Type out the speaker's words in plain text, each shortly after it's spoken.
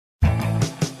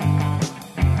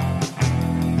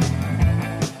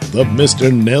The Mr.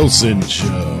 Nailsin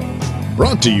Show.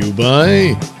 Brought to you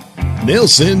by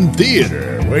Nailsin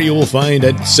Theater, where you will find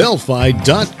at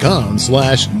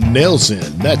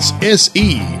sellfy.com/Nailsin. That's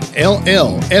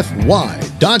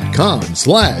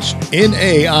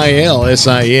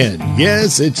sellfy.com/NAILSIN.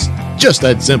 Yes, it's just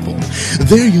that simple.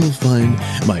 There you'll find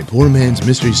my poor man's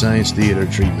Mystery Science Theater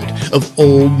treatment of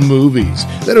old movies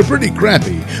that are pretty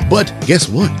crappy, but guess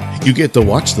what? You get to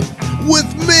watch them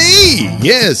with me!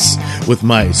 Yes, with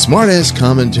my smartass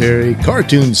commentary,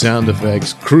 cartoon sound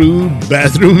effects, crude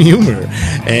bathroom humor,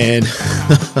 and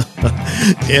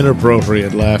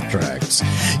inappropriate laugh tracks.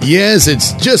 Yes,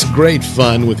 it's just great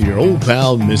fun with your old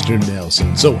pal, Mr.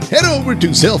 Nailsin. So head over to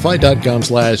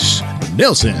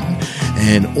sellfy.com/Nailsin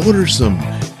and order some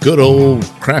good old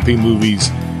crappy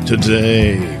movies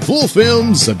today. Full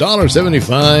films,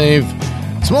 $1.75.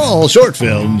 Small short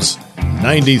films,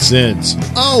 90 cents.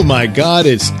 Oh my God,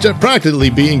 it's practically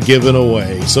being given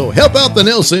away. So help out the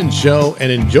Nailsin Show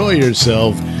and enjoy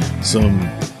yourself some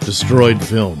destroyed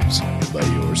films by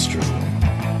yours truly.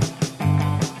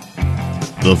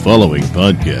 The following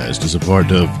podcast is a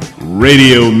part of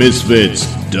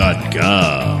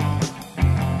RadioMisfits.com.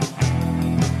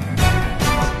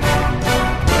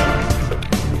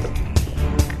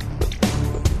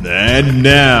 And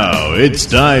now it's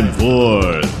time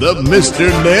for the Mr.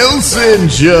 Nailsin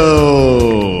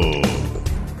Show.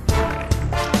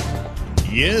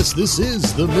 Yes, this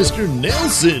is the Mr.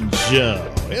 Nailsin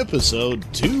Show, episode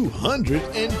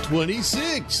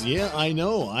 226. Yeah, I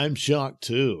know, I'm shocked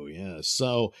too. Yeah,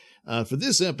 so for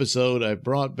this episode, I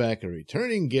brought back a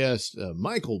returning guest,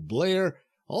 Michael Blair,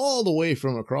 all the way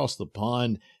from across the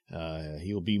pond.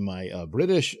 He'll be my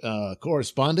British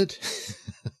correspondent.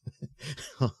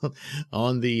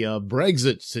 On the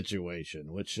Brexit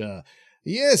situation, which,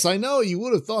 yes, I know you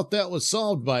would have thought that was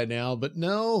solved by now, but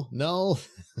no,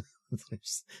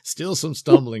 there's still some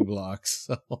stumbling blocks.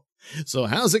 So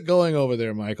how's it going over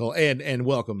there, Michael? And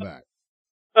welcome back.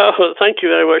 Oh, thank you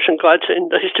very much. I'm glad and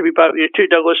nice to be back with you too,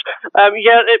 Douglas.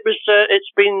 Yeah,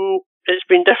 it's been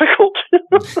difficult.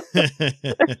 It's been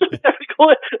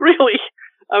difficult, really.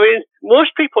 I mean,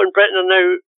 most people in Britain are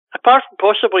now, apart from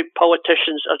possibly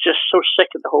politicians, are just so sick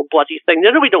of the whole bloody thing.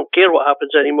 They really don't care what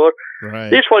happens anymore.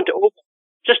 Right. They just want it over.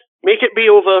 Just make it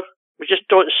be over. We just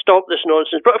don't stop this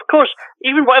nonsense. But of course,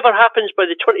 even whatever happens by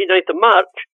the 29th of March,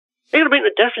 it ain't going to make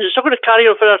no difference. It's not going to carry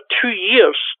on for another 2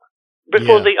 years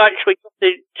before they actually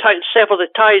sever the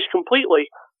ties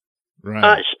completely.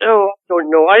 Right. I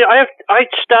don't know. I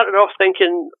started off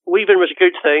thinking leaving was a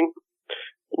good thing.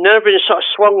 And then I've been sort of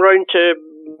swung round to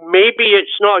maybe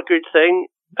it's not a good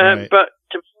thing. Right. But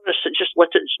to be honest, just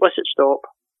let it stop.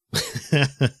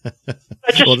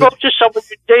 I just spoke to someone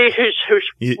today whose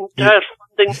entire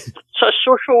funding, sort of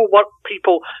social work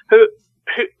people, who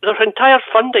their entire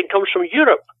funding comes from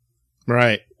Europe.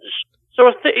 Right.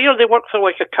 So they work for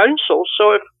like a council.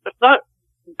 So if that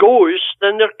goes,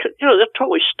 then they're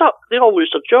totally stuck. They all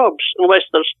lose their jobs unless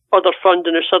there's other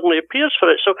funding who suddenly appears for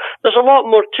it. So there's a lot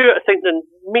more to it, I think, than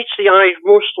meets the eye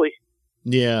mostly.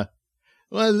 Yeah.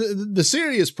 Well, the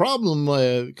serious problem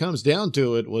comes down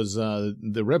to it was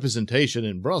the representation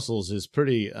in Brussels is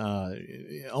pretty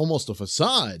almost a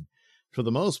facade for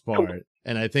the most part,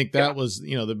 and I think that was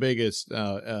the biggest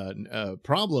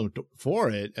problem for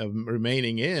it of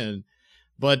remaining in.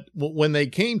 But when they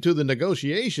came to the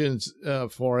negotiations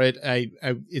for it,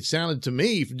 it sounded to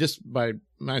me, just by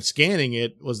my scanning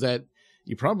it, was that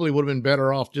you probably would have been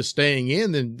better off just staying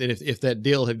in than if that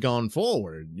deal had gone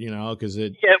forward. Because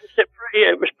it.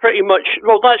 Yeah, it was pretty much.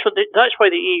 Well, that's why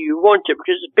the EU wanted,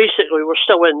 because basically we're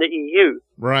still in the EU.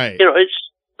 Right.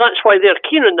 That's why they're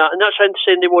keen on that, and that's why they're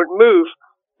saying they won't move.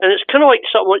 And it's kind of like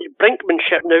something like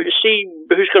brinkmanship now to see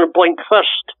who's going to blink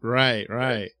first. Right.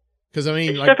 Because I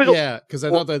mean, because I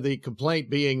thought that the complaint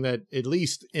being that at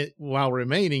least while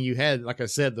remaining, you had, like I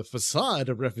said, the facade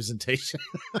of representation.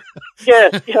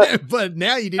 Yeah. But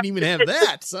now you didn't even have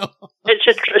that. So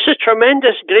it's a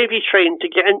tremendous gravy train to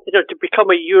get in, to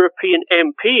become a European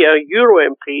MP, a Euro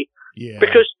MP. Yeah.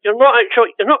 Because you're not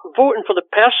voting for the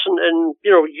person in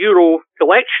Euro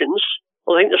elections.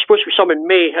 Well, I think there's supposed to be some in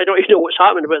May. I don't even know what's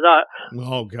happening about that.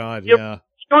 Oh God, yeah.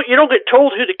 You don't get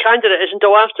told who the candidate is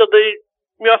until after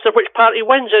which party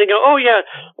wins, and you go, oh yeah,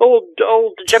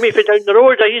 old Jimmy from down the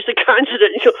road, he's the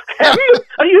candidate. You go,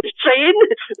 are you insane?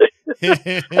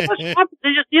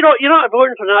 You're not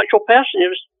voting for an actual person, you're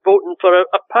just voting for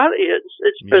a party.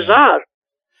 It's bizarre.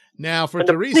 Now, for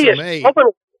Theresa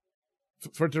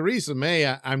May,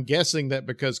 I'm guessing that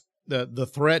because the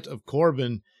threat of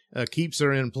Corbyn keeps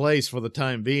her in place for the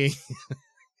time being.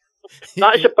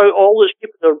 That is about all those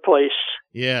people in place.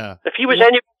 Yeah. If he was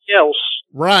anybody else.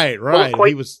 Right.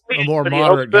 He was a more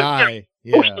moderate guy.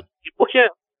 Most of the people,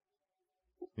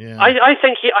 yeah. I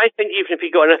think even if he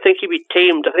got in, I think he'd be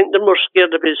tamed. I think they're more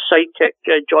scared of his sidekick,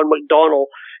 John McDonnell.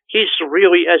 He's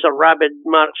really is a rabid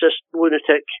Marxist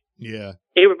lunatic. Yeah.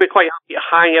 He would be quite happy to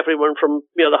hang everyone from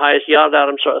the highest yard at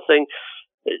him, sort of thing.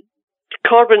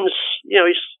 Corbyn's,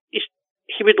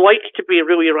 he would like to be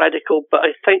really radical, but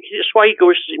I think it's why he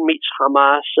goes and meets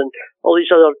Hamas and all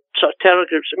these other sort of terror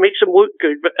groups. It makes him look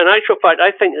good, but in actual fact,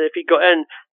 I think that if he got in,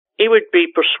 he would be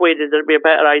persuaded that it'd be a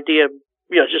better idea,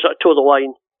 just sort of toe the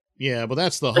line. Yeah, but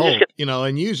that's the hope,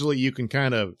 and usually you can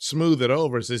kind of smooth it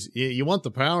over. It says, you want the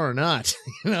power or not,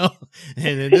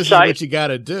 and this is what you got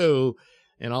to do,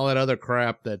 and all that other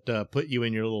crap that put you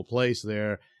in your little place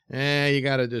there. You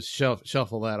got to just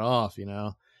shuffle that off,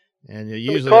 and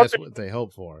usually that's what they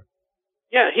hope for.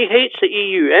 Yeah, he hates the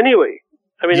EU anyway.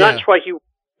 I mean, that's why he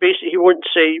wouldn't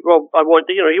say, well, I want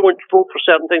he won't vote for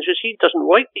certain things because he doesn't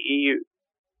like the EU.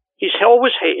 He's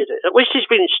always hated it. At least he's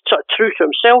been sort of true to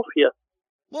himself here.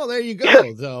 Well, there you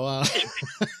go, though.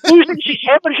 Losing his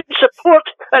hemorrhaging support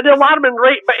at the alarming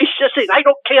rate, but he's just saying, I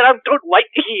don't care, I don't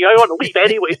like you, I want to leave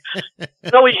anyway.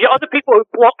 He's got other people who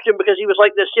blocked him because he was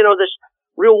like this, this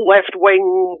real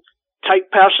left-wing type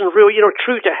person, really,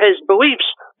 true to his beliefs,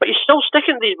 but he's still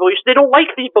sticking to these beliefs. They don't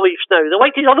like these beliefs now, they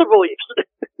like these other beliefs.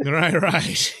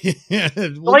 Right. Yeah. They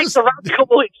like the radical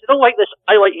beliefs, they don't like this,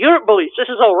 I like Europe beliefs,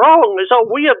 this is all wrong, it's all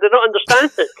weird, they don't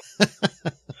understand it.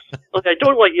 Look, I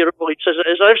don't like Europe beliefs.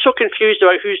 I'm so confused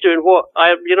about who's doing what.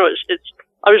 I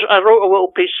wrote a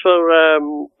little piece for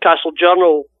Castle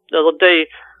Journal the other day,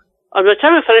 and by the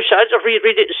time I finished it, I had to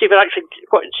reread it to see if I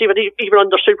even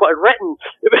understood what I'd written.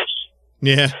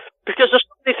 Yeah. Because there's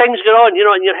so many things going on,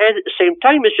 in your head at the same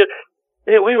time. It's just,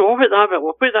 wait, what about that bit?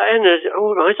 We'll put that in. I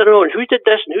don't know. And who did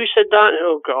this and who said that? And,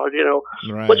 oh God,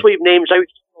 right. Let's leave names out.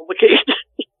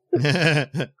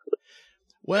 Complicated.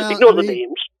 Well, ignore the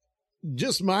names.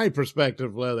 Just my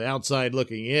perspective, the outside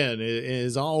looking in,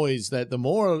 is always that the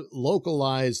more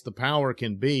localized the power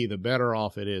can be, the better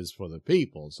off it is for the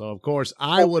people. So, of course,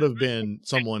 I would have been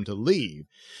someone to leave.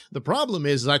 The problem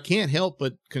is I can't help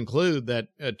but conclude that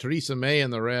Theresa May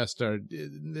and the rest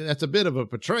that's a bit of a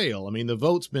betrayal. I mean, the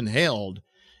vote's been held.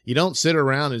 You don't sit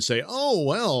around and say, oh,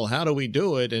 well, how do we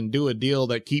do it? And do a deal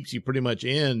that keeps you pretty much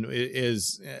in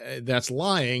that's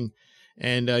lying.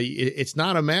 And it's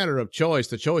not a matter of choice.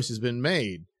 The choice has been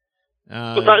made.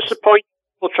 But that's the point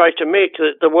people try to make,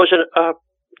 that there wasn't a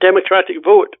democratic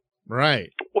vote.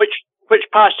 Right. Which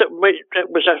passed it.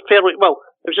 It was a fairly, it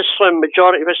was a slim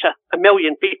majority. It was a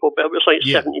million people, but it was like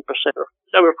 70%. It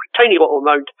was a tiny little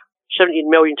amount, 17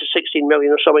 million to 16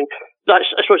 million or something. I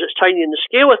suppose it's tiny in the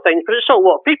scale of things, but it's still a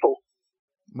lot of people.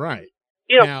 Right.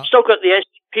 Still got the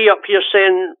SDP up here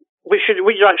saying, we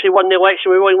actually won the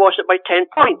election. We only lost it by 10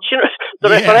 points. The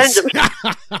referendum.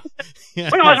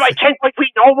 We lost it by 10 points.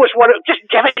 We almost won it. Just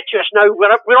give it to us now.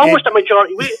 We're almost a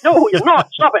majority. No, you're not.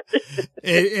 Stop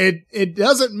it. It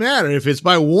doesn't matter if it's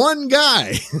by one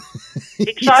guy.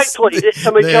 Exactly. It's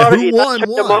a majority. Who won?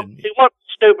 They weren't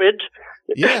stupid.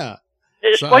 Yeah.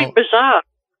 It's quite bizarre.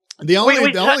 The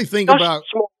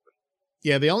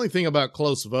only thing about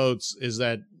close votes is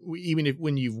that even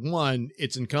when you've won,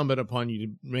 it's incumbent upon you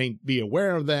to be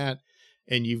aware of that,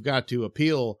 and you've got to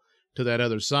appeal to that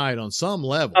other side on some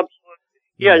level. Absolutely.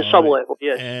 Yeah, on some level,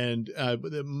 yes. And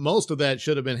most of that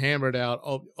should have been hammered out.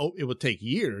 It would take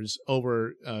years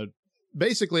over.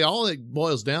 Basically, all it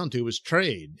boils down to is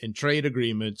trade and trade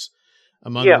agreements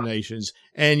among the nations.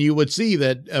 And you would see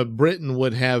that Britain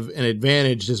would have an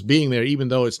advantage just being there, even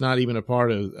though it's not even a part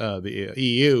of the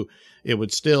EU. It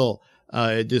would still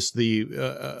its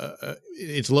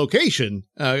location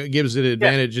gives it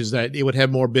advantages that it would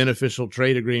have more beneficial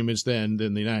trade agreements than the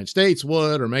United States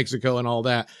would, or Mexico and all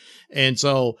that. And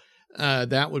so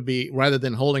that would be, rather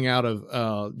than holding out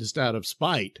of just out of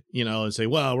spite, and say,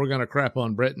 well, we're going to crap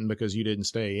on Britain because you didn't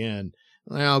stay in.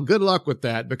 Well, good luck with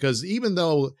that, because even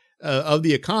though of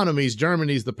the economies,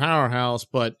 Germany's the powerhouse,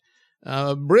 but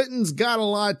Britain's got a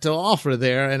lot to offer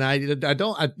there, and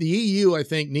the EU, I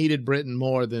think, needed Britain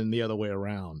more than the other way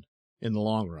around in the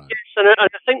long run. Yes, and I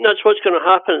think that's what's going to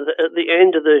happen at the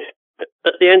end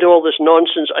of all this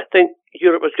nonsense. I think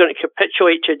Europe is going to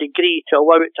capitulate to a degree to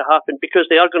allow it to happen, because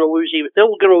they are going to lose they're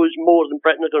going to lose more than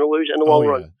Britain are going to lose in the long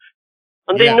run,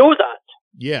 and they know that.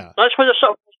 Yeah, that's why they're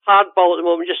sort of hardball at the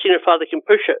moment, just seeing how far they can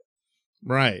push it.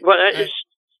 Right, but it's.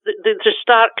 The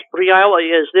stark reality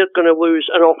is they're going to lose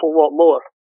an awful lot more.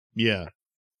 Yeah.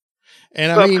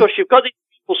 And of course, you've got these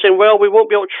people saying, well, we won't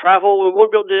be able to travel, we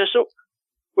won't be able to do this. So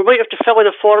We might have to fill in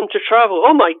a form to travel.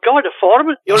 Oh my God, a form?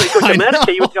 You want to go to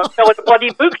America, you would have to fill in a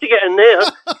bloody book to get in there,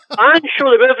 and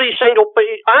show them every single,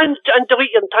 and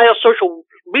delete your entire social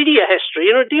media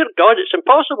history. Dear God, it's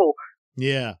impossible.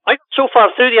 Yeah. I got so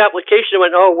far through the application, I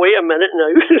went, oh, wait a minute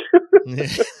now.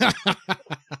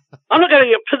 I'm not going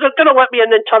to they're going to let me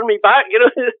in and turn me back,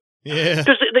 Yeah.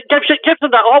 Because it gives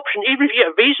them that option. Even if you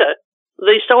get a visa,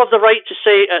 they still have the right to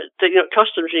say to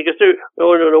customs, and you go through,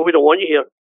 no, we don't want you here.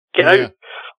 Get out.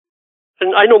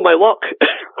 And I know my luck.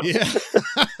 Yeah.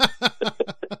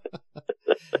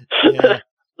 That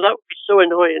would be so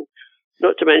annoying,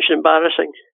 not to mention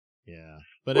embarrassing. Yeah.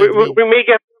 But we may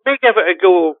give it a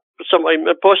go sometime,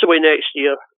 possibly next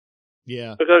year.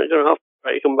 Yeah. We're going to have to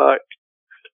try to come back.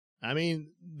 I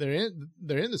mean, they're in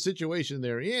the situation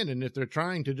they're in, and if they're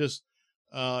trying to just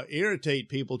irritate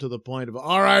people to the point of,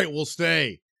 all right, we'll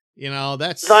stay.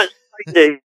 That's That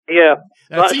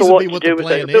seems to be what the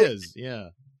plan is. Yeah.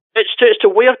 It's to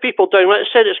wear people down. Like I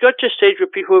said, it's got to a stage where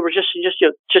people were just do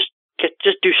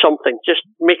something, just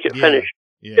make it finish.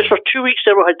 Yeah. Because for 2 weeks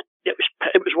it was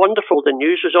wonderful. The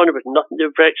news was on. It was nothing to do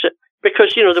with Brexit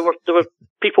because there were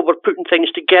people were putting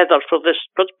things together for this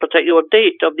particular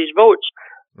date of these votes.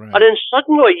 Right. And then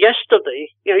suddenly yesterday,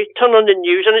 you turn on the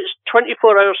news and it's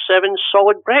 24/7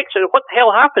 solid Brexit. What the hell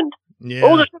happened? Yeah.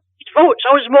 Oh, there's these votes.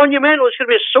 Oh, it's monumental. It's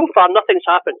going to be so far. Nothing's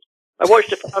happened. I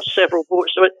watched the first several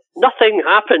votes. So nothing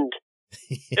happened.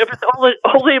 Yeah. All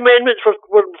the amendments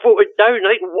were voted down.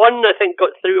 I think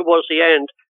got through towards the end.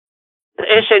 The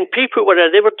SNP people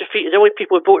they were defeated. The only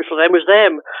people who voted for them was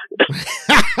them.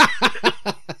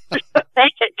 It's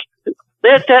pathetic. They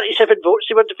had 37 votes.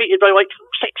 They were defeated by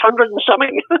 600 and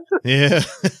something. Yeah.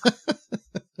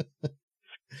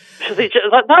 So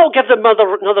that'll give them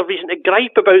another reason to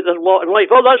gripe about their lot in life.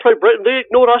 Oh, that's why Britain, they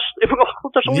ignore us.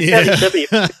 There's only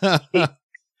 37.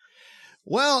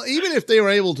 Well, even if they were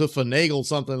able to finagle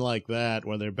something like that,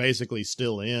 where they're basically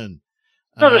still in,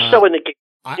 they're still in the game.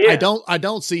 I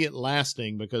don't see it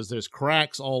lasting because there's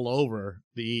cracks all over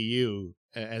the EU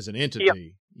as an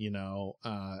entity.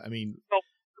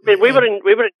 We were in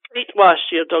Crete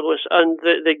last year, Douglas, and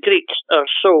the Greeks are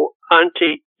so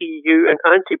anti-EU and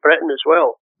anti-Britain as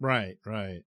well. Right.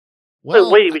 Well, the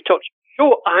lady we talked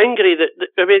so angry that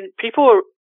people are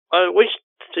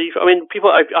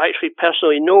people I actually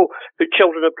personally know whose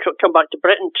children have come back to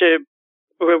Britain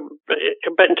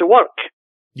to work.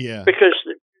 Yeah. Because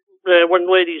one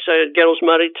lady's girl's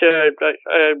married to a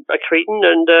Cretan,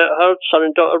 and her son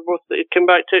and daughter both came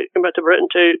back to Britain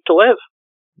to live.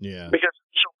 Yeah. Because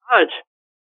it's so bad.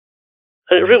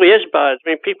 And it really is bad. I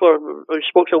mean, I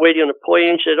spoke to a lady on a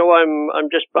plane, said, "Oh, I'm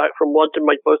just back from London.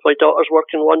 Both my daughters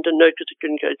work in London now because they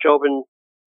couldn't get a job in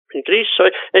Greece." So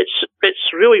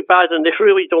it's really bad, and they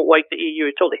really don't like the EU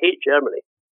at all. They hate Germany.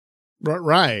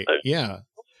 Right. Yeah.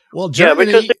 Well,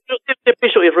 Germany. Yeah, because they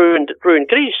basically ruined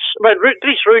Greece. Well,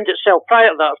 Greece ruined itself prior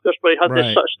to that. Of course, we had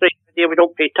this sort of strange idea we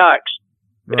don't pay tax.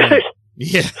 Right.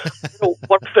 Yeah. We don't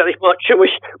work very much, and we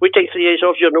take 3 days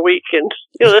off during the week, and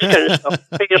this kind of stuff.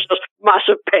 There's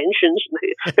massive pensions.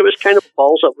 It was kind of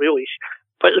balls up, really.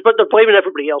 But they're blaming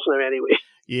everybody else now anyway.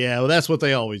 Yeah, well, that's what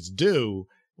they always do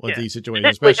with these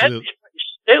situations, especially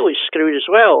Italy's screwed as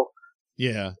well.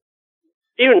 Yeah.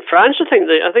 Even France, I think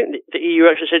the EU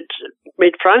actually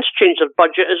made France change their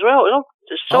budget as well.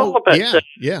 It's all about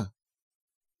yeah.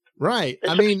 Right.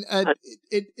 I mean,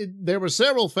 there were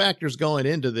several factors going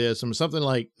into this, and something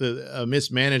like the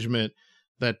mismanagement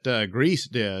that Greece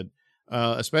did,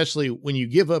 especially when you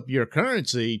give up your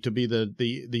currency to be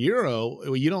the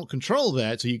euro. You don't control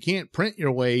that, so you can't print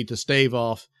your way to stave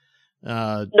off.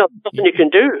 No, nothing you can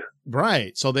do.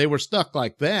 Right. So they were stuck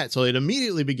like that. So it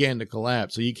immediately began to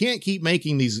collapse. So you can't keep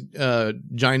making these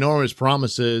ginormous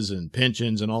promises and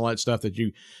pensions and all that stuff that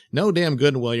you know damn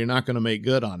good and well you're not going to make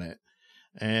good on it.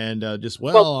 And Greece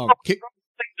was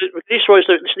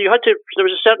you had to. There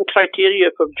was a certain criteria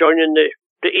for joining the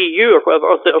EU or whatever,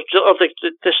 or the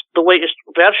latest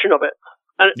version of it,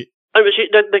 and it was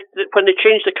when they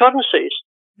changed the currencies.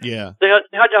 Yeah, they had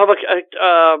to have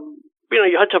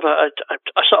you had to have a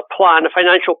sort of plan, a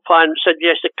financial plan that said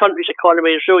yes, the country's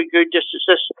economy is really good. Just as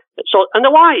this, it's all, and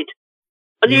they lied,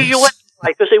 and you lied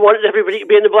because they wanted everybody to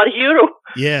be in the bloody euro.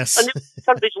 Yes. And the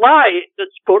countries lie.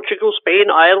 It's Portugal,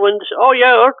 Spain, Ireland. Oh,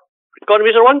 yeah, our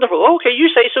economies are wonderful. Okay, you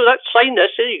say so. Let's sign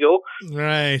this. There you go.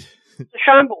 Right. The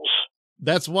shambles.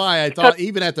 That's why I thought,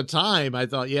 even at the time,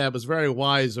 it was very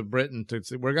wise of Britain to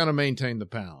say, we're going to maintain the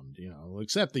pound, we'll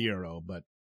accept the euro, but,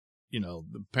 the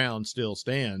pound still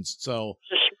stands. So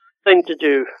it's a thing to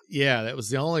do. Yeah, that was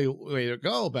the only way to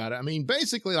go about it. I mean,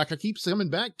 basically, like I keep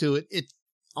coming back to it,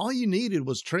 all you needed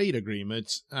was trade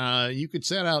agreements. You could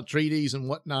set out treaties and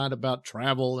whatnot about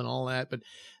travel and all that, but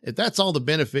if that's all the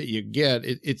benefit you get,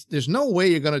 there's no way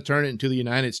you're going to turn it into the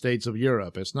United States of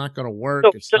Europe. It's not going to work.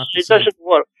 No, it doesn't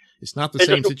work. It's not the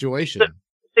same situation.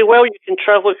 Say, well, you can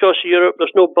travel across Europe.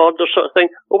 There's no border, sort of thing.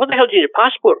 Well, what the hell do you need a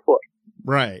passport for?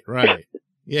 Right.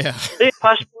 Yeah. You need a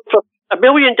passport for a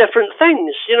million different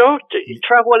things. To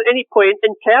travel at any point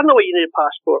internally, you need a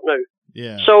passport now.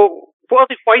 Yeah. So what are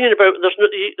they whining about? There's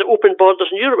no, the open borders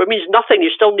in Europe. It means nothing.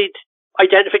 You still need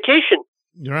identification.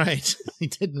 Right. He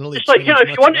didn't really. It's like, if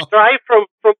you want to drive from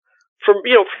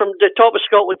the top of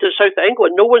Scotland to the south of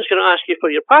England, no one's going to ask you for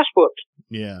your passport.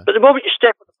 Yeah. But the moment you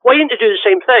step on the plane to do the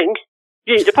same thing,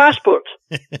 you need a passport.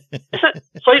 Is that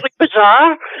slightly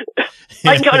bizarre?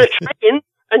 I can get on a train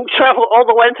and travel all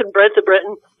the length and breadth of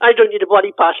Britain. I don't need a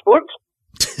bloody passport.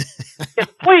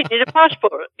 Wait, you need a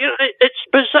passport? It's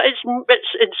bizarre.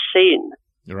 It's insane.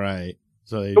 Right.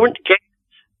 So I wouldn't get.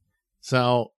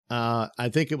 So I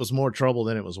think it was more trouble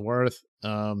than it was worth.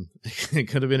 It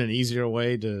could have been an easier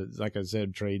way to, like I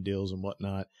said, trade deals and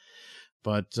whatnot.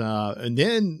 But and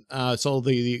then so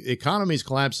the economy's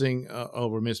collapsing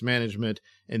over mismanagement,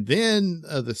 and then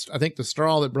I think the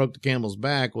straw that broke the camel's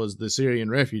back was the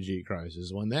Syrian refugee crisis.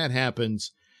 When that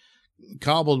happens,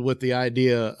 cobbled with the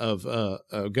idea of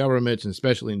governments, and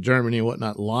especially in Germany and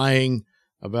whatnot, lying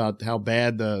about how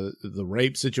bad the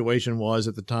rape situation was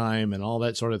at the time and all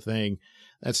that sort of thing,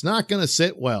 that's not going to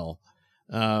sit well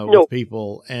with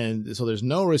people. And so there's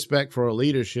no respect for a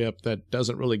leadership that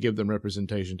doesn't really give them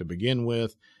representation to begin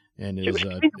with. And it was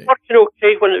working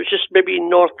okay when it was just maybe in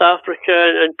North Africa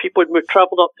and people had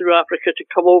traveled up through Africa to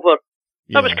come over.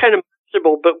 That was kind of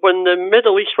manageable. But when the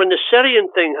Middle East, when the Syrian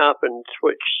thing happened,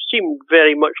 which seemed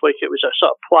very much like it was a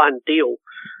sort of planned deal.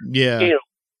 Yeah.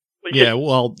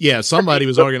 Somebody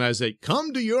was organized that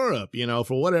come to Europe,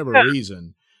 for whatever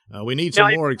reason. We need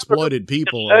some more exploited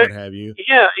people or what have you.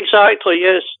 Yeah, exactly,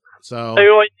 yes. So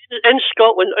in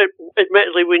Scotland,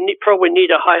 admittedly, we probably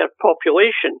need a higher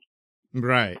population.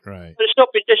 Right. But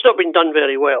it's not been done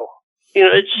very well.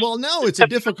 It's a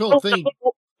difficult thing.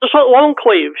 There's like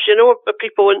enclaves,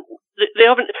 people, and they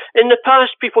haven't. In the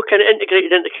past, people kind of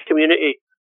integrated into the community.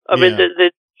 I mean,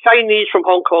 the Chinese from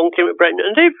Hong Kong came to Britain,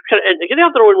 and they've kind of integrated. They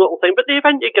have their own little thing, but they've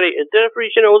integrated.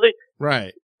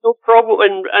 Right. No problem.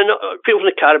 And people from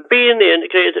the Caribbean, they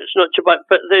integrated. It's not too bad.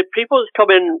 But the people that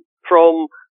come in from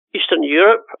Eastern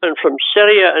Europe and from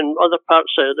Syria and other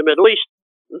parts of the Middle East,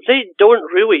 they don't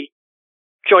really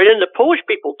join in. The Polish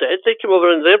people did. They came over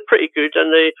and they're pretty good.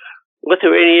 And the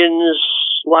Lithuanians,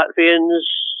 Latvians,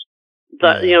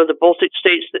 the Baltic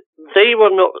states, they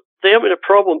haven't been a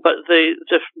problem. But the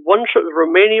ones sort of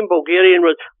Romanian, Bulgarian,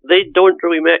 they don't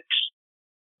really mix.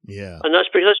 Yeah. And that's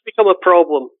become a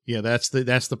problem. Yeah, that's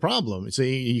the problem.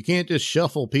 See, you can't just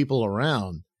shuffle people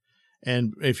around.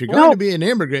 And if you're going to be an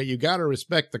immigrant, you got to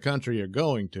respect the country you're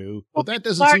going to. But that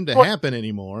doesn't seem to happen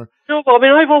anymore. No, I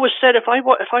mean, I've always said if I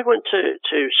went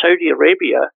to Saudi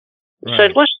Arabia and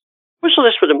said, where's all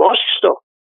this with the mosque stuff?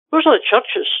 Where's all the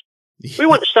churches? We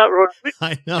want to start.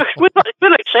 I know.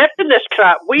 We're accepting this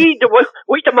crap. We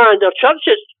demand our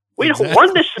churches. We don't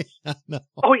want this.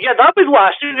 Oh yeah, that would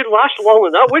last. It would last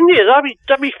longer than that, wouldn't you?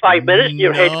 That'd be 5 minutes, and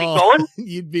your head would be gone.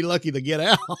 You'd be lucky to get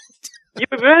out. You'd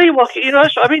be very lucky.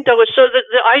 That's what I mean, Douglas. So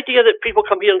the idea that people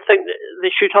come here and think that they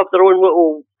should have their own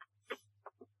little,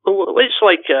 it's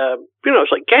like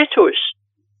it's like ghettos.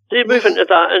 They move into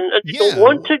that, and they don't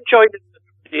want to join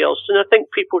everybody else. And I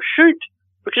think people should,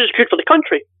 because it's good for the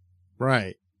country.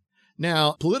 Right.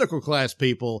 Now, political class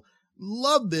people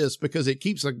love this because it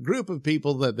keeps a group of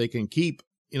people that they can keep,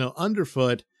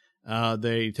 underfoot.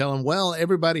 They tell them, well,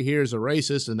 everybody here is a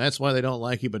racist and that's why they don't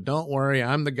like you, but don't worry,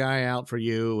 I'm the guy out for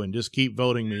you and just keep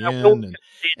voting me in.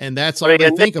 And that's all they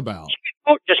think about.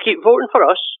 Just keep voting for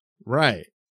us. Right.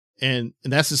 And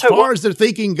that's as far as their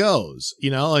thinking goes,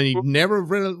 and you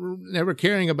never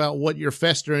caring about what you're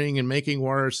festering and making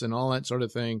worse and all that sort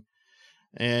of thing.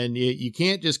 And you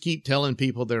can't just keep telling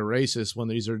people they're racist when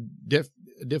these are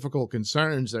difficult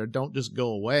concerns that don't just go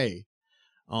away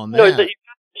on that. No,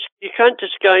 you can't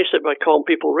disguise it by calling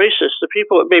people racist. The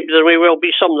people, maybe there may well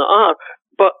be some that are,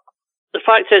 but the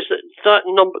fact is that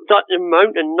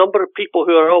amount and number of people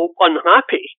who are all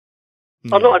unhappy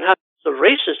are not unhappy. They're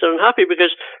racist. They're unhappy because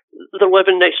they're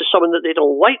living next to someone that they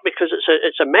don't like because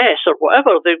it's a mess or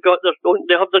whatever. They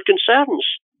have their concerns.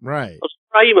 Right. Or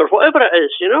crime or whatever it is,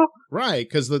 Right,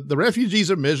 because the refugees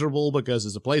are miserable because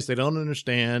it's a place they don't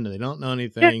understand and they don't know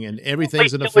anything and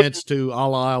everything's an offense to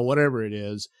Allah, whatever it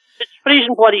is. It's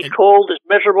freezing bloody cold. It's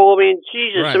miserable. I mean,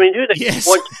 Jesus. Right. I mean, who the yes.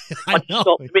 wants to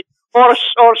stop? I mean, or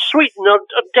Sweden or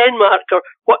Denmark or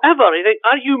whatever. You think,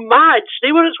 are you mad?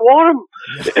 Stay where it's warm.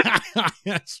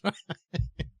 That's right.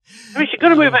 I mean, if you're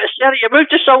going to move out of Syria, move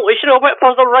to someplace, a bit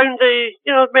further around the,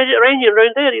 Mediterranean,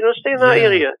 around there, stay in that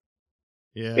area.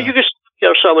 Yeah. If you could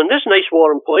or something, this nice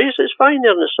warm place, it's fine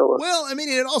there in the summer. Well, I mean,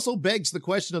 it also begs the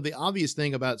question of the obvious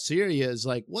thing about Syria is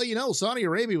like, well, Saudi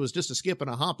Arabia was just a skip and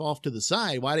a hop off to the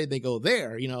side. Why did they go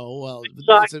there? Well,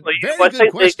 that's a very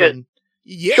good question.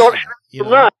 Yeah.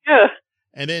 Yeah.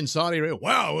 And then Saudi Arabia,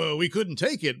 wow, we couldn't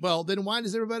take it. Well, then why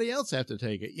does everybody else have to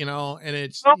take it? And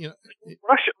it's,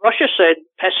 Russia said,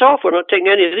 piss off, we're not taking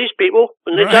any of these people.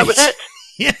 And then that was it.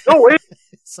 Yeah. No way.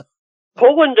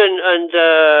 Poland and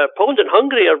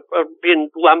Hungary are being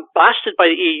lambasted by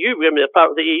the EU. I mean, they're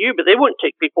part of the EU, but they won't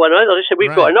take people in either. They say,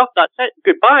 we've got enough, that's it.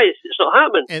 Goodbye, it's not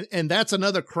happening. And that's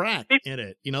another crack in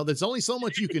it. There's only so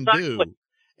much you can do.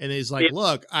 And it's like,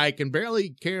 look, I can barely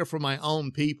care for my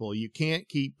own people. You can't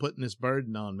keep putting this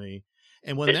burden on me.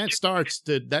 And when that starts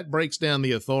that breaks down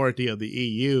the authority of the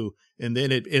EU, and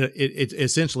then it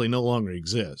essentially no longer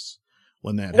exists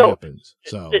when that happens.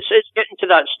 So it's getting to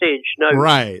that stage now.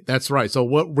 Right. That's right. So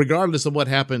regardless of what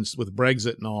happens with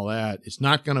Brexit and all that, it's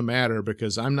not going to matter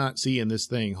because I'm not seeing this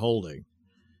thing holding.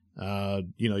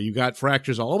 You got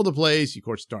fractures all over the place. You, of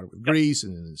course, started with Greece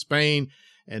and then Spain.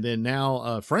 And then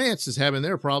now France is having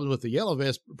their problem with the Yellow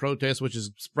Vest protest, which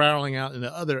is spiraling out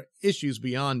into other issues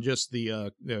beyond just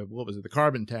the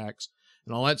carbon tax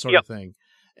and all that sort of thing.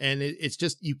 And it's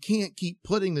just, you can't keep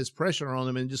putting this pressure on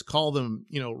them and just call them,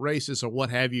 racist or what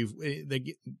have you.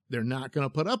 They're not going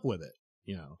to put up with it,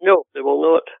 No, they will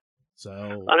not. So,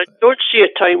 and I don't see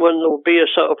a time when there will be a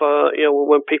sort of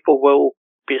when people will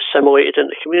be assimilated into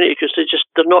the community because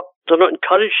they're not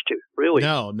encouraged to, really.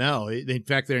 No. In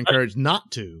fact, they're encouraged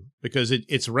not to because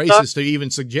it's racist to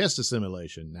even suggest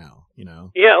assimilation now,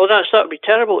 Yeah, well, that would be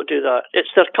terrible to do that.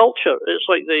 It's their culture. It's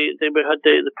like they had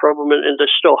the problem, and they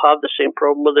still have the same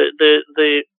problem with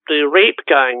the rape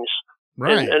gangs.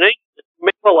 Right.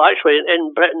 Well, actually,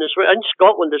 in Britain as well, in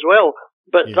Scotland as well.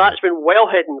 But that's been well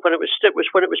hidden. When it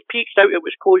was peaked out, it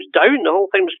was closed down. The whole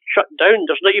thing was shut down.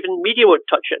 There's not even media won't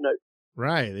touch it now.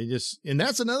 Right. And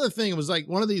that's another thing. It was like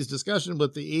one of these discussions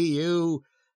with the EU.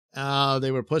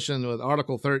 They were pushing with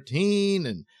Article 13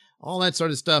 and all that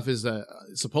sort of stuff is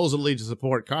supposedly to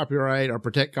support copyright or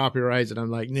protect copyrights. And I'm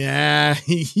like, nah,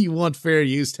 you want fair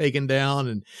use taken down.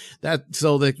 And that,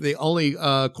 so that the only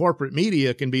corporate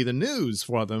media can be the news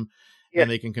for them and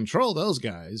they can control those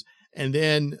guys. And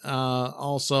then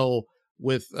also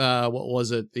with what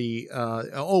was it? they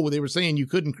were saying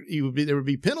there would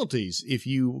be penalties if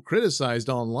you criticized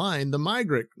online the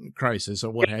migrant crisis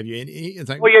or what have you. And it's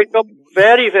like, well, you're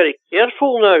very, very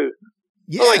careful now.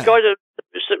 Yeah. Oh my God!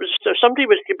 Somebody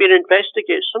was being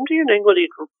investigated. Somebody in England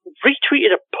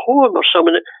retweeted a poem or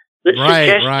something that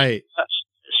suggested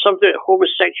something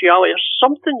homosexuality or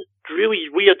something really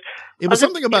weird. It was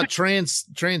something about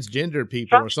transgender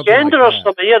people or something like that. Transgender or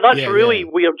something. Yeah, that's really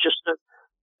weird.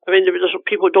 I mean, there's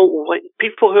people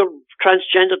who are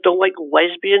transgender don't like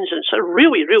lesbians, and it's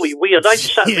really, really weird. I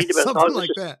just sat reading about something like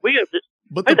that. Weird.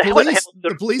 But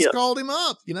the police called him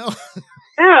up, Yeah,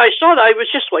 I saw that. I was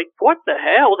just like, what the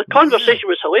hell? The conversation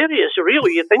was hilarious,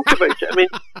 really, you think about it. I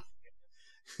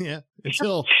mean...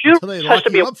 until they lock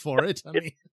you up for it. I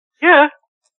mean... Yeah.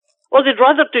 Well, they'd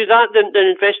rather do that than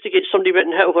investigate somebody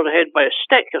getting hit over the head by a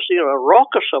stick or a rock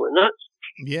or something.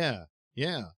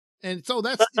 Yeah. And so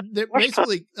that's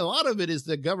basically a lot of it is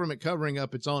the government covering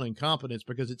up its own incompetence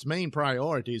because its main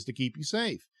priority is to keep you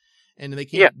safe. And they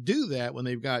can't do that when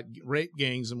they've got rape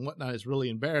gangs and whatnot. It's really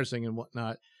embarrassing and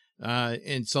whatnot.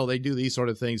 And so they do these sort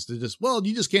of things to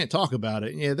you just can't talk about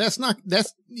it. Yeah,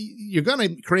 you're going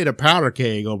to create a powder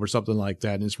keg over something like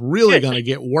that. And it's really going to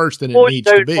get worse than it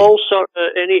needs to be. All sort of,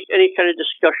 any kind of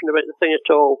discussion about the thing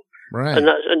at all. Right. And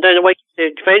then like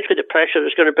eventually the pressure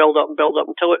is going to build up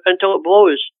until it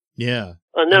blows. Yeah.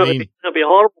 And then it'll be a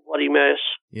horrible bloody mess.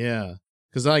 Yeah.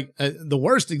 Because the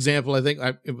worst example, I think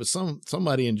it was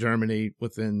somebody in Germany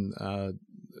within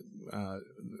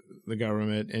the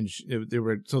government, and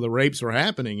the rapes were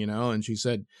happening, and she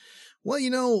said, well,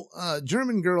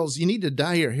 German girls, you need to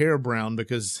dye your hair brown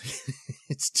because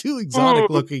it's too exotic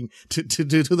looking to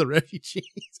do to the refugees.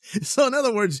 So in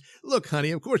other words, look,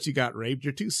 honey, of course you got raped.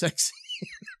 You're too sexy.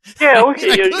 Yeah,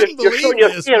 okay, you're showing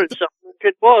your hair and something.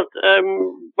 Good word.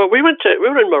 But we were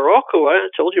in Morocco. I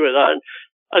told you about that,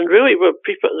 and really, we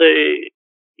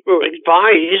were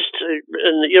advised,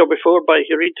 and before by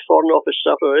you read the Foreign Office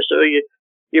stuff, so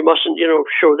you mustn't,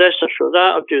 show this or show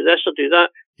that or do this or do that.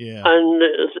 Yeah. And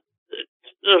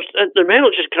the men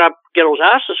will just grab girls'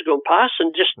 asses going past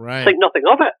and just think nothing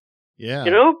of it. Yeah.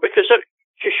 Because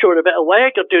just showing a bit of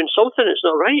leg or doing something, it's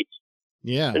not right.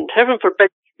 Yeah. And heaven forbid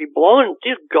to be blonde.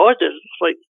 Dear God,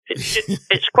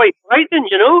 it's quite frightening,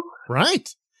 you know. Right.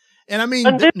 And I mean,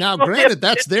 now granted,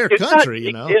 that's their country,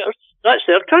 you know. That's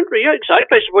their country, yeah,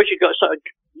 exactly. I suppose you got to sort of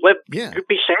live,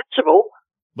 be sensible.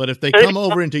 But if they come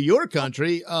over into your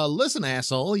country, listen,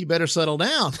 asshole, you better settle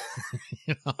down.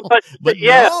 You know? But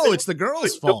no, it's the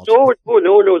girl's fault.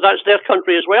 No, that's their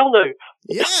country as well now.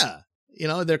 Yeah. You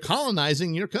know, they're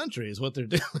colonizing your country is what they're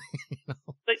doing. You know?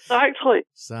 Exactly.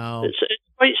 So it's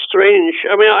quite strange.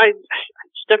 I mean,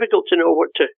 it's difficult to know what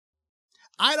to.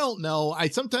 I don't know.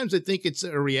 Sometimes I think it's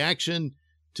a reaction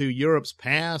to Europe's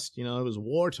past. You know, it was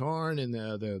war torn and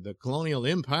the colonial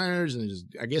empires, and there's,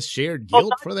 I guess, shared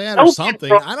guilt for that or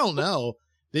something. I don't know.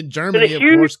 Then Germany, of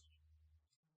course.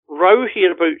 Row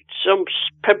here about some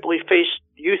pimply faced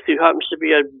youth who happens to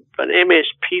be an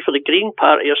MSP for the Green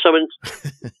Party or someone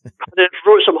that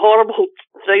wrote some horrible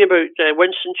thing about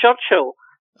Winston Churchill.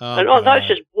 That's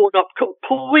just blown up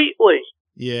completely.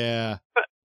 Yeah.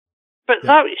 But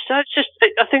that's just,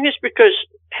 I think it's because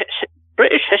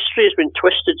British history has been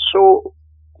twisted so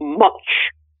much.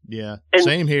 Yeah.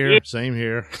 Same here.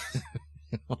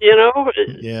 You know?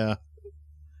 Yeah.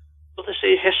 Well, they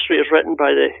say history is written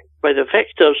by the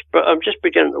victors, but I'm just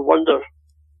beginning to wonder.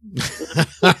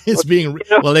 It's being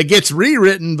well, it gets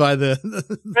rewritten by the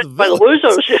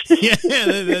losers.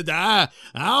 Yeah,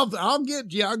 I'll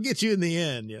get you in the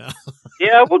end. You know.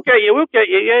 Yeah, we'll get you.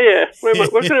 Yeah. We're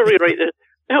going to rewrite this.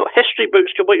 You know, history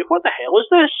books come like, what the hell is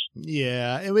this?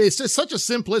 Yeah, I mean, it's just such a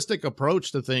simplistic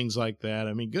approach to things like that.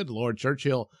 I mean, good Lord,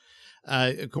 Churchill.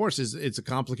 Of course, it's a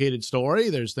complicated story.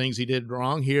 There's things he did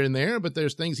wrong here and there, but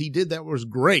there's things he did that was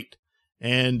great.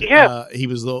 And he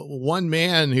was the one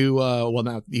man who,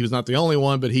 he was not the only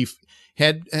one, but he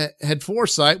had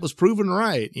foresight, was proven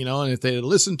right, you know, and if they had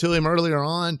listened to him earlier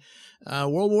on,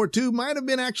 World War II might have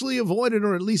been actually avoided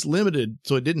or at least limited,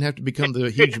 so it didn't have to become the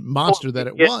huge monster that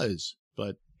it was.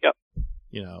 But,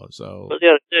 you know, so. But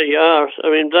there you are.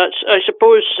 I mean, I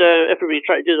suppose everybody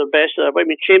try to do their best. I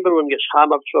mean, Chamberlain gets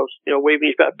hammered for, you know, waving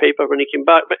his bit of paper when he came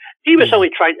back, but he was only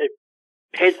trying to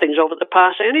head things off at the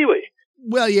pass anyway.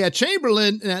 Well, yeah,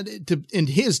 Chamberlain, in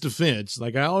his defense,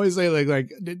 like I always say,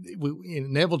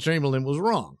 Neville Chamberlain was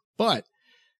wrong, but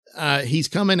he's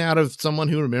coming out of someone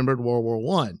who remembered World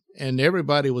War I, and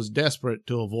everybody was desperate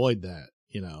to avoid that,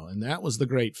 you know, and that was the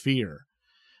great fear.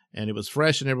 And it was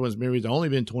fresh in everyone's memory. It's only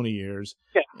been 20 years.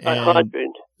 Yeah, it had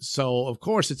been. So, of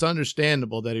course, it's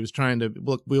understandable that he was trying to,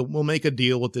 look, we'll make a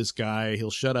deal with this guy.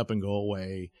 He'll shut up and go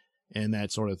away and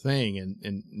that sort of thing.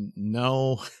 And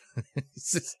no.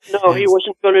 No, he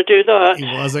wasn't going to do that. He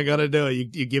wasn't going to do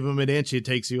it. You give him an inch, it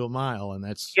takes you a mile, and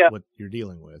that's what you're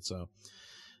dealing with. So,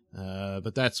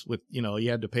 but that's what, you know, you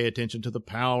had to pay attention to the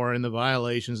power and the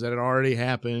violations that had already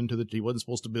happened, he wasn't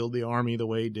supposed to build the army the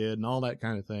way he did and all that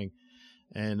kind of thing.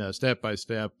 And step by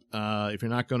step, if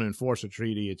you're not going to enforce a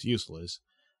treaty, it's useless.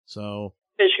 So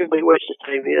it's going to be a waste of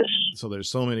time, yes. So there's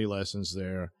so many lessons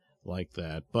there like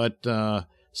that. But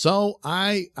so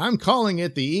I'm calling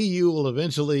it the EU will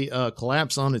eventually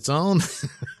collapse on its own.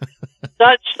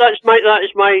 That is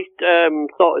my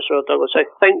thought as well, Douglas. I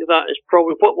think that is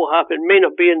probably what will happen. It may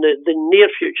not be in the near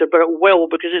future, but it will,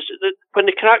 because when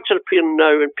the cracks are appearing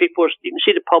now and you can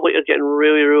see the public are getting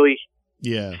really, really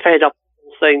fed up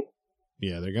with the thing.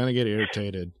 Yeah, they're going to get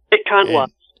irritated. It can't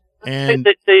last. And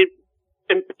the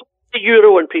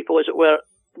euro and people, as it were,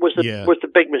 was the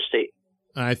big mistake.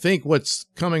 I think what's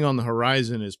coming on the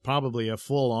horizon is probably a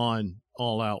full-on,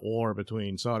 all-out war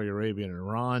between Saudi Arabia and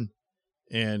Iran,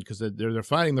 and because they're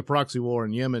fighting the proxy war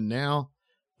in Yemen now.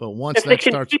 But once if they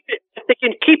can keep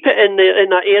it in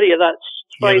that area, that's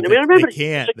fine. I mean, I remember they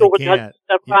can't. The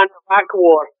Iran-Iraq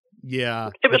war. Yeah,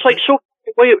 it was like so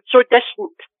away, it was so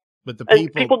distant. But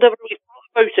people never really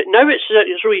thought about it. Now it's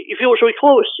really, you feel it's really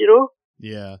close, you know.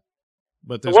 Yeah,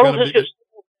 but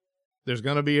there's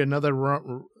going to be another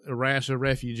rash of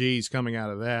refugees coming out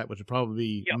of that, which would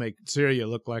probably make Syria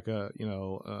look like a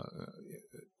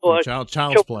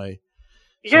child's play.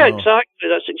 Yeah, exactly.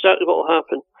 That's exactly what will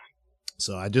happen.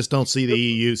 So I just don't see the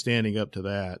EU standing up to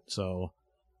that. So,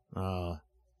 I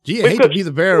hate to be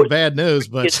the bearer of bad news,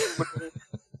 but.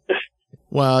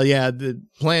 Well, yeah, the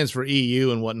plans for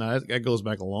EU and whatnot, that goes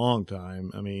back a long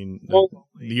time. I mean, the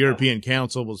European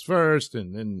Council was first,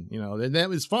 and then, you know, that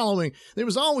was following. There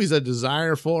was always a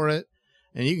desire for it,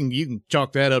 and you can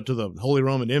chalk that up to the Holy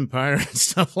Roman Empire and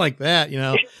stuff like that, you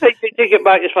know. Take it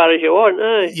back as far as you want,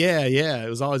 eh? Yeah. It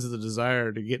was always the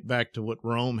desire to get back to what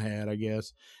Rome had, I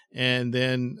guess. And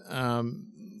then,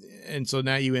 and so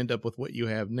now you end up with what you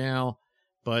have now,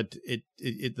 but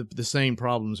the same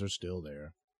problems are still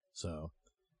there. So.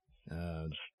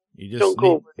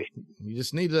 You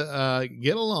just need to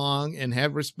get along and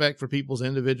have respect for people's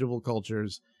individual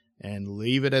cultures and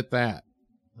leave it at that.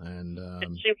 And it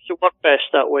seems to work best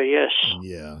that way, yes.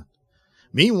 Yeah.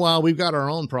 Meanwhile, we've got our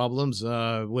own problems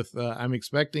with I'm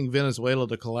expecting Venezuela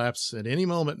to collapse at any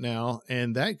moment now,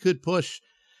 and that could push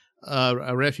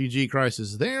a refugee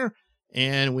crisis there,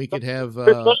 and we could have...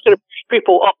 That's going to push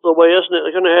people up the way, isn't it?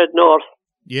 They're going to head north.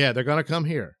 Yeah, they're going to come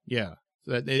here, yeah.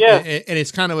 And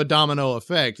it's kind of a domino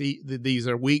effect. These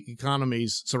are weak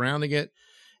economies surrounding it,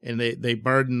 and they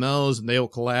burden those, and they'll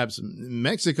collapse.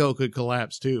 Mexico could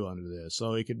collapse, too, under this,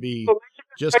 so it could be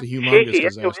just a humongous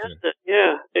disaster.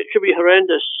 Yeah, it could be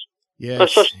horrendous.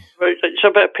 Yes. It's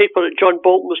about paper that John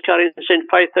Bolton was carrying, saying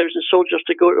 5,000 soldiers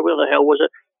to go to, where the hell was it?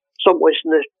 Someplace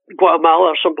in Guatemala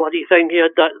or some bloody thing. He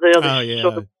had that there. Oh, yeah.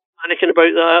 Sort of panicking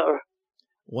about that.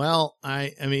 Well,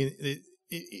 I mean,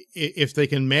 if they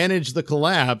can manage the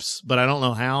collapse, but I don't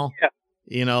know how,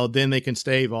 then they can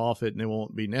stave off it and it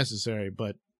won't be necessary.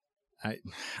 But I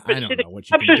don't know what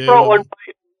you can do. Brought on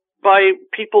by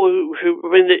people who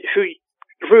ruined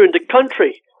the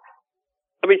country.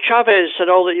 I mean, Chavez said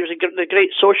he was the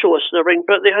great socialist and everything,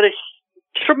 but they had a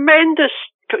tremendous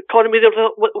economy there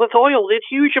with oil. They had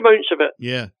huge amounts of it.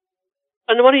 Yeah.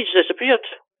 And the money's disappeared.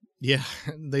 Yeah,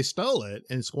 they stole it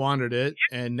and squandered it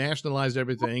and nationalized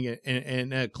everything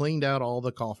and cleaned out all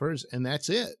the coffers, and that's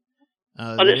it.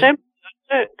 And it's empty.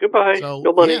 That's it. Goodbye. So,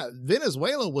 no money. Yeah,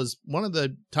 Venezuela was one of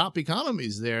the top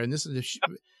economies there, and this is,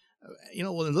 in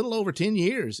a little over 10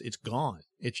 years, it's gone.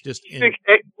 It's just huge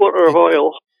exporter of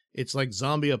oil. It's like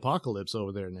zombie apocalypse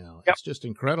over there now. Yep. It's just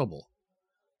incredible.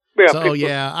 Yeah, so,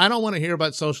 I don't want to hear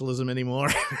about socialism anymore.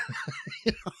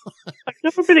 I've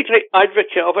never been a great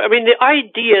advocate of it. I mean, the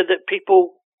idea that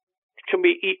people can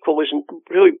be equal isn't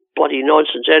really bloody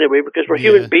nonsense anyway, because we're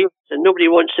human beings and nobody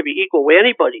wants to be equal with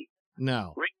anybody.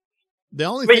 No. Right? The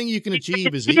only thing you can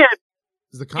achieve is the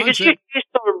concept. You can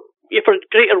see for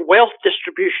greater wealth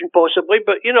distribution possibly,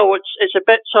 but, it's a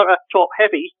bit sort of top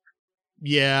heavy.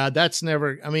 Yeah, that's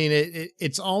never. I mean,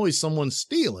 it's always someone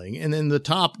stealing, and then the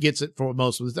top gets it for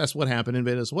most of it. That's what happened in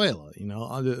Venezuela.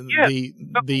 The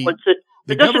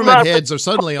government heads are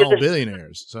suddenly all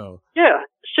billionaires. So as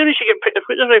soon as you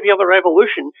if you have a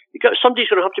revolution, somebody's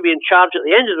going to have to be in charge at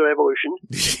the end of the revolution.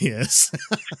 Yes,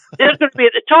 they're going to be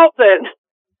at the top then,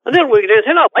 and they're looking at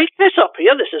it. I like this up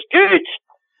here. This is good.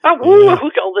 Look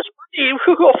at all this money.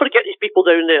 We'll forget these people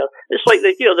down there. It's like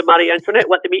the Marie Antoinette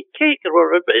let them eat cake or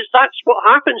whatever. But that's what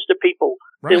happens to people.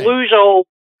 Right. They lose all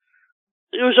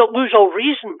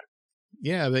reason.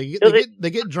 Yeah, they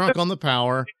get drunk on the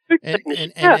power,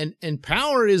 and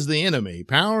power is the enemy.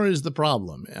 Power is the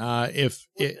problem. If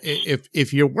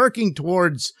you're working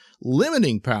towards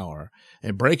limiting power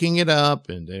and breaking it up,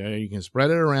 and you can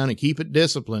spread it around and keep it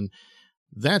disciplined,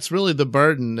 that's really the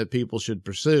burden that people should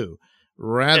pursue.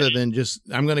 Rather than just,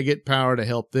 I'm going to get power to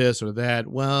help this or that.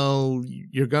 Well,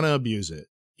 you're going to abuse it.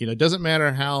 It doesn't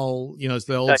matter how, it's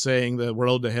the old saying, the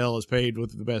road to hell is paved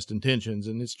with the best intentions.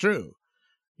 And it's true,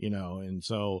 and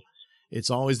so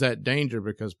it's always that danger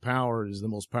because power is the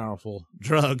most powerful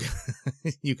drug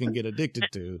you can get addicted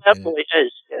to. It definitely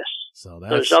is, yes. So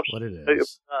that's what it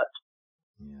is.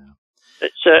 Yeah.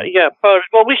 It's power.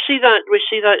 Well, we see that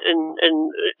in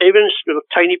even a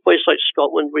tiny place like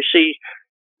Scotland. We see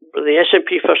when the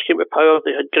SNP first came to power,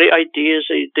 they had great ideas.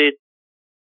 You could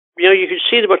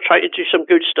see they were trying to do some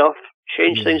good stuff,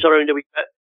 change things around a wee bit.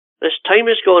 As time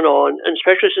has gone on, and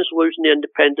especially since losing the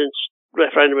independence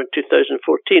referendum in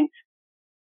 2014,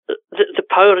 the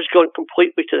power has gone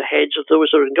completely to the heads of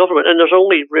those who are in government. And there's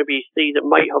only maybe three that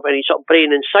might have any sort of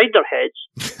brain inside their heads.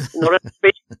 And the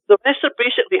rest are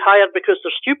basically hired because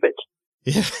they're stupid.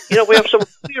 Yeah. We have some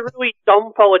really dumb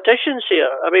politicians here.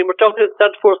 I mean, we're talking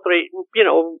third, fourth rate,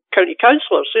 county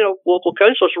councillors, local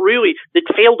councillors really, they'd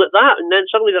failed at that, and then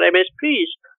suddenly they're MSPs.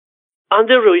 And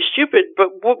they're really stupid.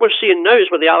 But what we're seeing now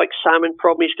is with the Alex Salmond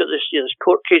problem, he's got this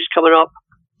court case coming up.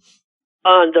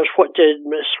 And there's what did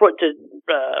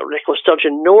Nicola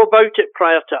Sturgeon know about it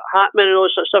prior to Hatman and all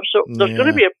this sort of stuff. So there's going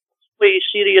to be a really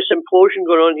serious implosion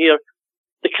going on here.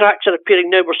 The cracks are appearing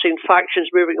now. We're seeing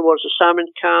factions moving towards the Salmond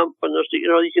camp, and there's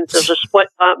there's a split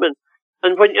happening.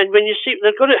 And when you see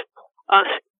they're going to,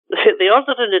 they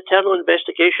ordered an internal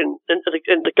investigation into the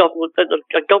government,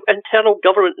 internal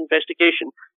government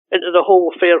investigation into the whole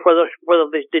affair, whether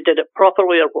they did it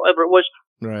properly or whatever it was,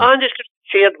 right. And it's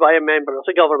chaired by a member of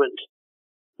the government.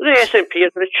 The SNP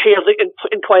are going to chair the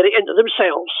inquiry into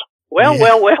themselves. Well.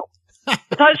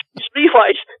 That's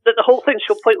realised that the whole thing's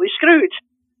completely screwed.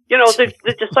 They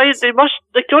decided they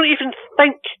don't even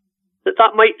think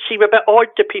that might seem a bit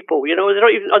odd to people. They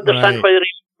don't even understand why the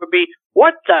reason would be,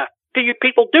 what the are you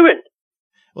people doing?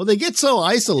 Well, they get so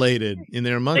isolated and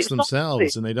they're amongst Exactly.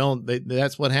 themselves, and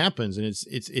that's what happens. And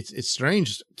it's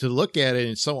strange to look at it.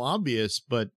 And it's so obvious,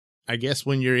 but I guess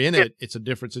when you're in it, it's a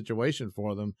different situation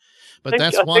for them. But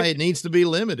that's why it needs to be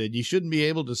limited. You shouldn't be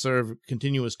able to serve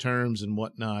continuous terms and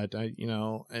whatnot.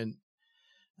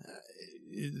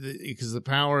 Because the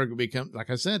power becomes, like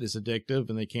I said, it's addictive,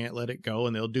 and they can't let it go,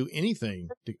 and they'll do anything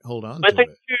to hold on to it. I think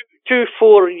 2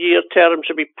 4-year terms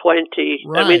would be plenty.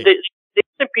 Right. I mean, the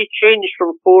SNP changed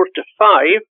from 4 to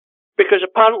 5 because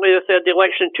apparently the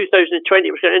election in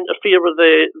 2020 was going to interfere with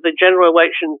the general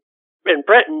election in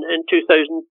Britain in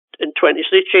 2020.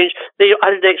 So they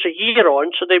added an extra year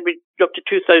on, so they would go up to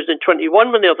 2021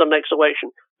 when they had their next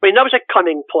election. I mean, that was a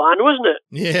cunning plan, wasn't it?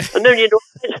 Yeah. And then,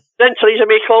 then Theresa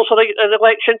May called for an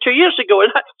election 2 years ago,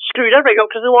 and that screwed everything up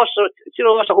because they lost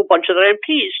a whole bunch of their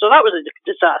MPs. So that was a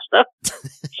disaster.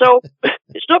 So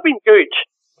it's not been good.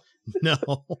 No.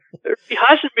 It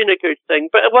hasn't been a good thing.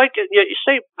 But like you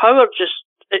say, power just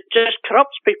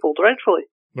corrupts people dreadfully.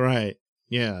 Right.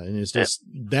 Yeah. And it's just,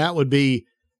 that would be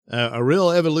a real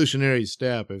evolutionary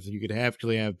step if you could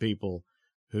actually have people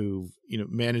who,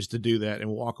 managed to do that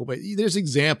and walk away. There's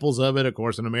examples of it. Of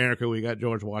course, in America, we got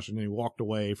George Washington, who walked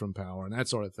away from power and that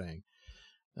sort of thing.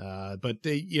 But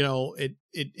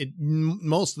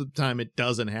most of the time it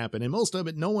doesn't happen. And most of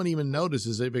it, no one even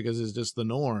notices it because it's just the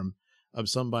norm of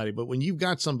somebody. But when you've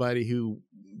got somebody who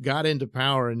got into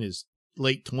power in his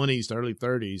late 20s to early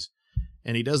 30s,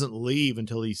 and he doesn't leave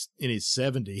until he's in his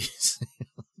 70s.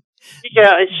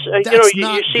 Yeah, it's that's you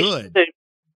not see good.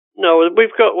 No,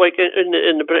 we've got like in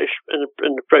the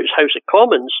British House of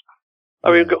Commons.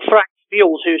 We've got Frank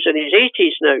Fields, who's in his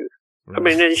 80s now. Right. I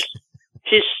mean,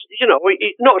 he's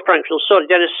not Frank Fields, sorry,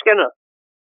 Dennis Skinner.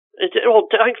 Well,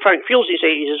 I think Frank Fields is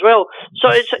 80s as well. So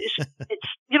it's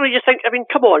you think, I mean,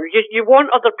 come on, you want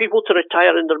other people to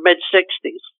retire in their mid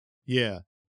 60s. Yeah.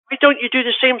 Why don't you do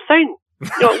the same thing?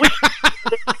 At least,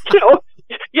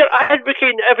 you're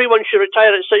advocating everyone should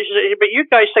retire at 60, but you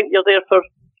guys think you're there for,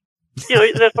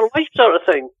 they're for life sort of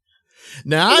thing.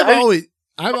 Now,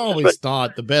 I've always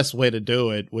thought the best way to do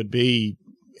it would be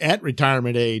at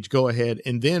retirement age, go ahead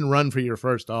and then run for your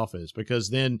first office, because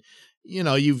then,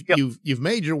 you've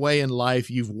made your way in life,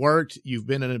 you've worked, you've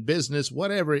been in a business,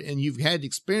 whatever, and you've had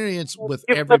experience with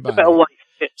everybody.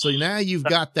 So now you've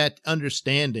got that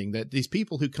understanding that these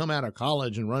people who come out of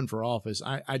college and run for office,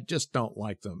 I just don't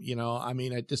like them.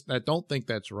 I don't think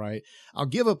that's right. I'll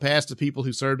give a pass to people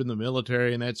who served in the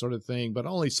military and that sort of thing, but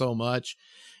only so much.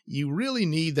 You really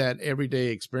need that everyday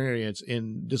experience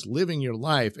in just living your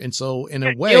life. And so in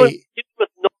a way, with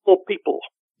normal people.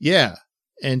 Yeah.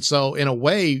 And so in a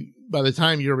way, by the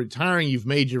time you're retiring, you've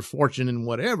made your fortune in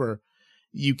whatever.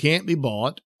 You can't be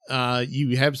bought.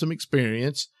 You have some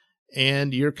experience.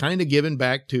 And you're kind of giving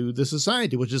back to the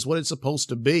society, which is what it's supposed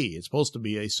to be. It's supposed to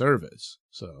be a service.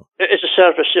 So it's a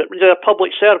service. They're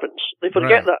public servants. They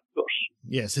forget that, of course.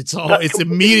 Yes, it's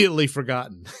immediately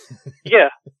forgotten. Yeah,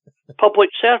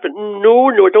 public servant. No,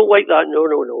 I don't like that.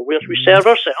 No. We serve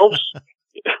ourselves.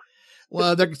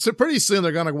 Well, so pretty soon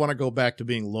they're going to want to go back to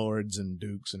being lords and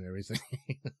dukes and everything.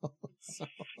 So.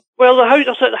 Well, the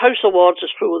House of Lords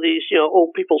is full of these,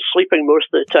 old people sleeping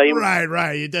most of the time.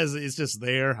 Right. It's just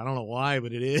there. I don't know why,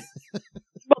 but it is.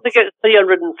 Well, they get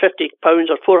 £350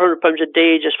 or £400 a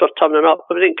day just for turning up.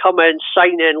 But they didn't come in,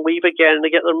 sign in, leave again, and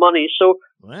they get their money. So,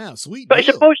 wow, sweet. But I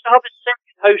suppose to have a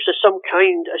second house of some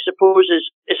kind, I suppose,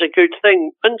 is a good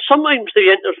thing. And sometimes they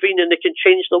intervene and they can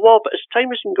change the law. But as time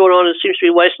has been going on, it seems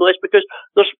to be less and less because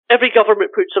every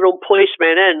government puts their own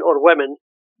policemen in or women.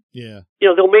 Yeah.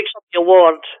 They'll make somebody a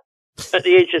lord at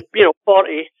the age of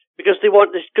 40 because they've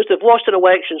lost an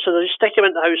election, so they just stick him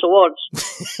in the House of Lords.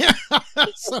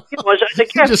 It's a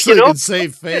gift, just so you can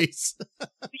save face.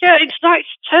 Yeah, it's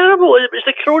terrible. It's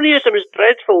the cronyism is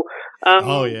dreadful.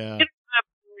 Oh yeah.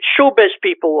 Showbiz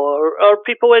people or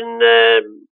people in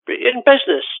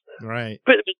business, right?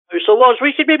 Put them in the House of Lords.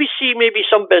 We could maybe see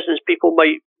some business people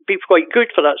might be quite good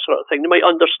for that sort of thing. They might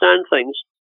understand things.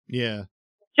 Yeah.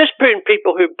 Just putting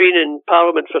people who've been in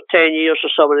Parliament for 10 years or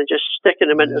something and just sticking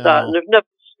them into that, and they've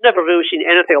never really seen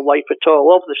anything of life at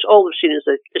all. All they've seen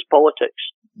is politics.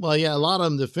 Well, yeah, a lot of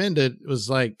them defended it was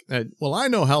like, well, I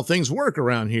know how things work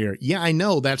around here. Yeah, I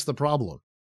know that's the problem.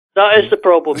 That is the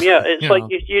problem. Yeah, it's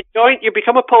like you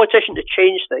become a politician to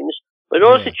change things, but in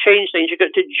order to change things, you've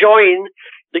got to join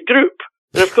the group,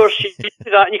 and of course you do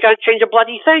that, and you can't change a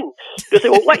bloody thing because they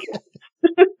won't let you.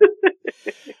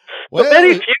 Well, but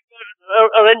very few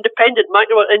are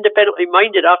independently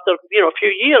minded after a few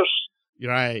years.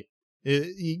 Right.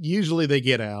 Usually they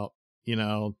get out. you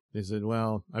know, they said,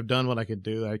 well, I've done what I could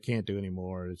do. I can't do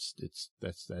anymore.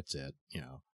 That's it. You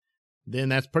know, then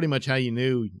that's pretty much how you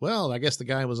knew, well, I guess the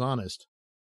guy was honest.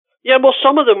 Yeah, well,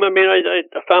 some of them. I mean, I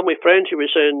a family friend who was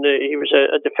he was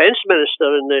a defence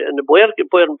minister in the Blair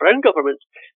and Brown government.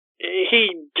 He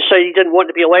decided he didn't want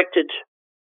to be elected.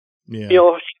 Yeah. You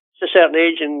know, to a certain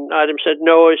age, and Adam said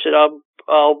no. He said,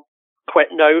 I'll quit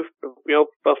now. You know,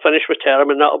 I'll finish with term,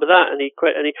 and that'll be that. And he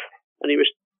quit, and he was.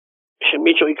 She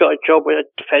immediately got a job with a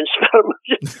defence firm.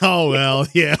 Oh, well,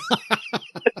 yeah.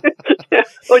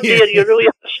 Oh, dear, you're really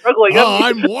struggling. Oh,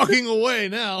 I'm walking away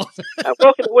now. I'm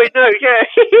walking away now, yeah.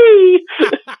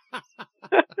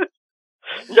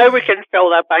 Now we can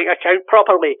fill that bank account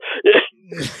properly.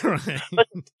 Right. Let's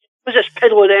just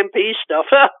piddle with MP stuff.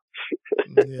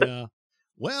 Yeah.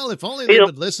 Well, if only they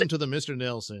would listen to the Mr.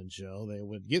 Nailsin show, they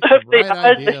would get the right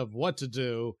idea of what to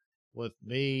do with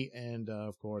me and,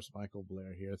 of course, Michael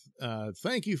Blair here.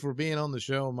 Thank you for being on the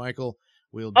show, Michael.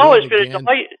 We'll do it again. Been a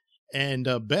delight. And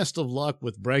best of luck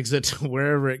with Brexit,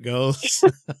 wherever it goes.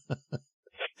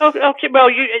 Okay, well,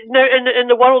 now in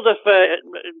the world of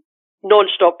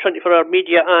non-stop 24-hour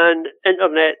media and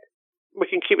internet, we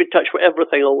can keep in touch with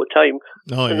everything all the time.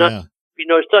 Oh, and yeah.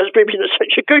 That's maybe not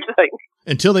such a good thing.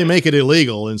 Until they make it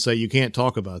illegal and say you can't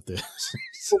talk about this.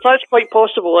 Well, that's quite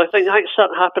possible. I think that's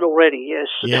starting to happen already, yes.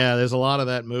 Yeah, there's a lot of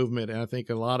that movement, and I think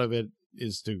a lot of it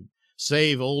is to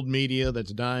save old media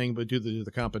that's dying but due to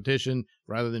the competition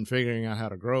rather than figuring out how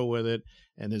to grow with it.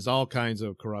 And there's all kinds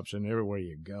of corruption everywhere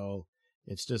you go.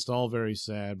 It's just all very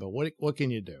sad, but what can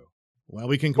you do? Well,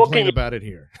 we can complain about it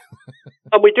here.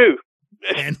 And we do.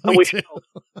 And we do.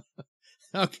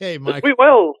 Okay, Mike. We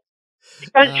will. We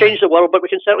can't change the world, but we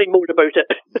can certainly moan about it.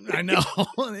 I know.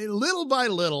 Little by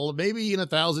little, maybe in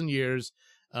 1,000 years,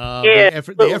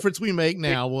 the efforts we make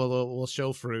now will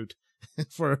show fruit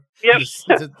for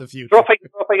the future.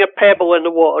 Dropping a pebble in the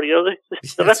water, you know.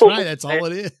 That's right. That's all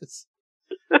it is.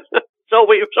 It's all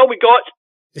we got.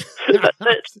 That's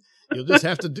it. You'll just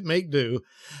have to make do.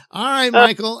 All right,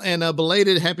 Michael, and a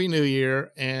belated Happy New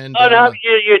Year. And Happy New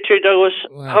Year, you too, Douglas.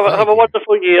 Well, have a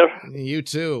wonderful year. You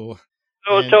too.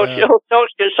 I'll talk to you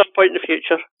at some point in the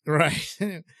future.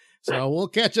 Right. So we'll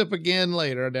catch up again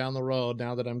later down the road.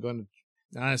 Now that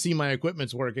I see my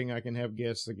equipment's working, I can have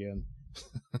guests again.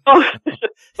 Oh,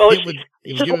 well, it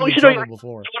was giving me trouble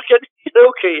before.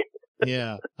 Okay.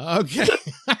 Yeah. Okay.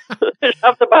 It's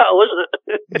half the battle, isn't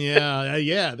it?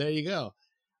 Yeah. There you go.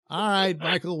 All right,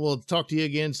 Michael. We'll talk to you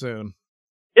again soon.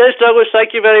 Yes, Douglas.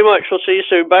 Thank you very much. We'll see you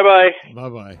soon. Bye-bye.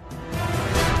 Bye-bye.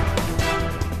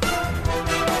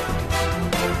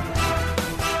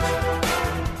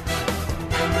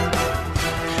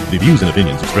 The views and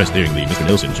opinions expressed during the Mr.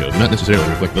 Nailsin Show do not necessarily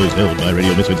reflect those held by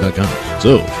RadioMisfits.com.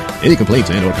 So, any complaints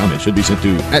and or comments should be sent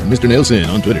to @Mr. Nailsin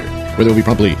on Twitter, where they will be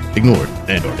promptly ignored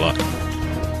and or blocked.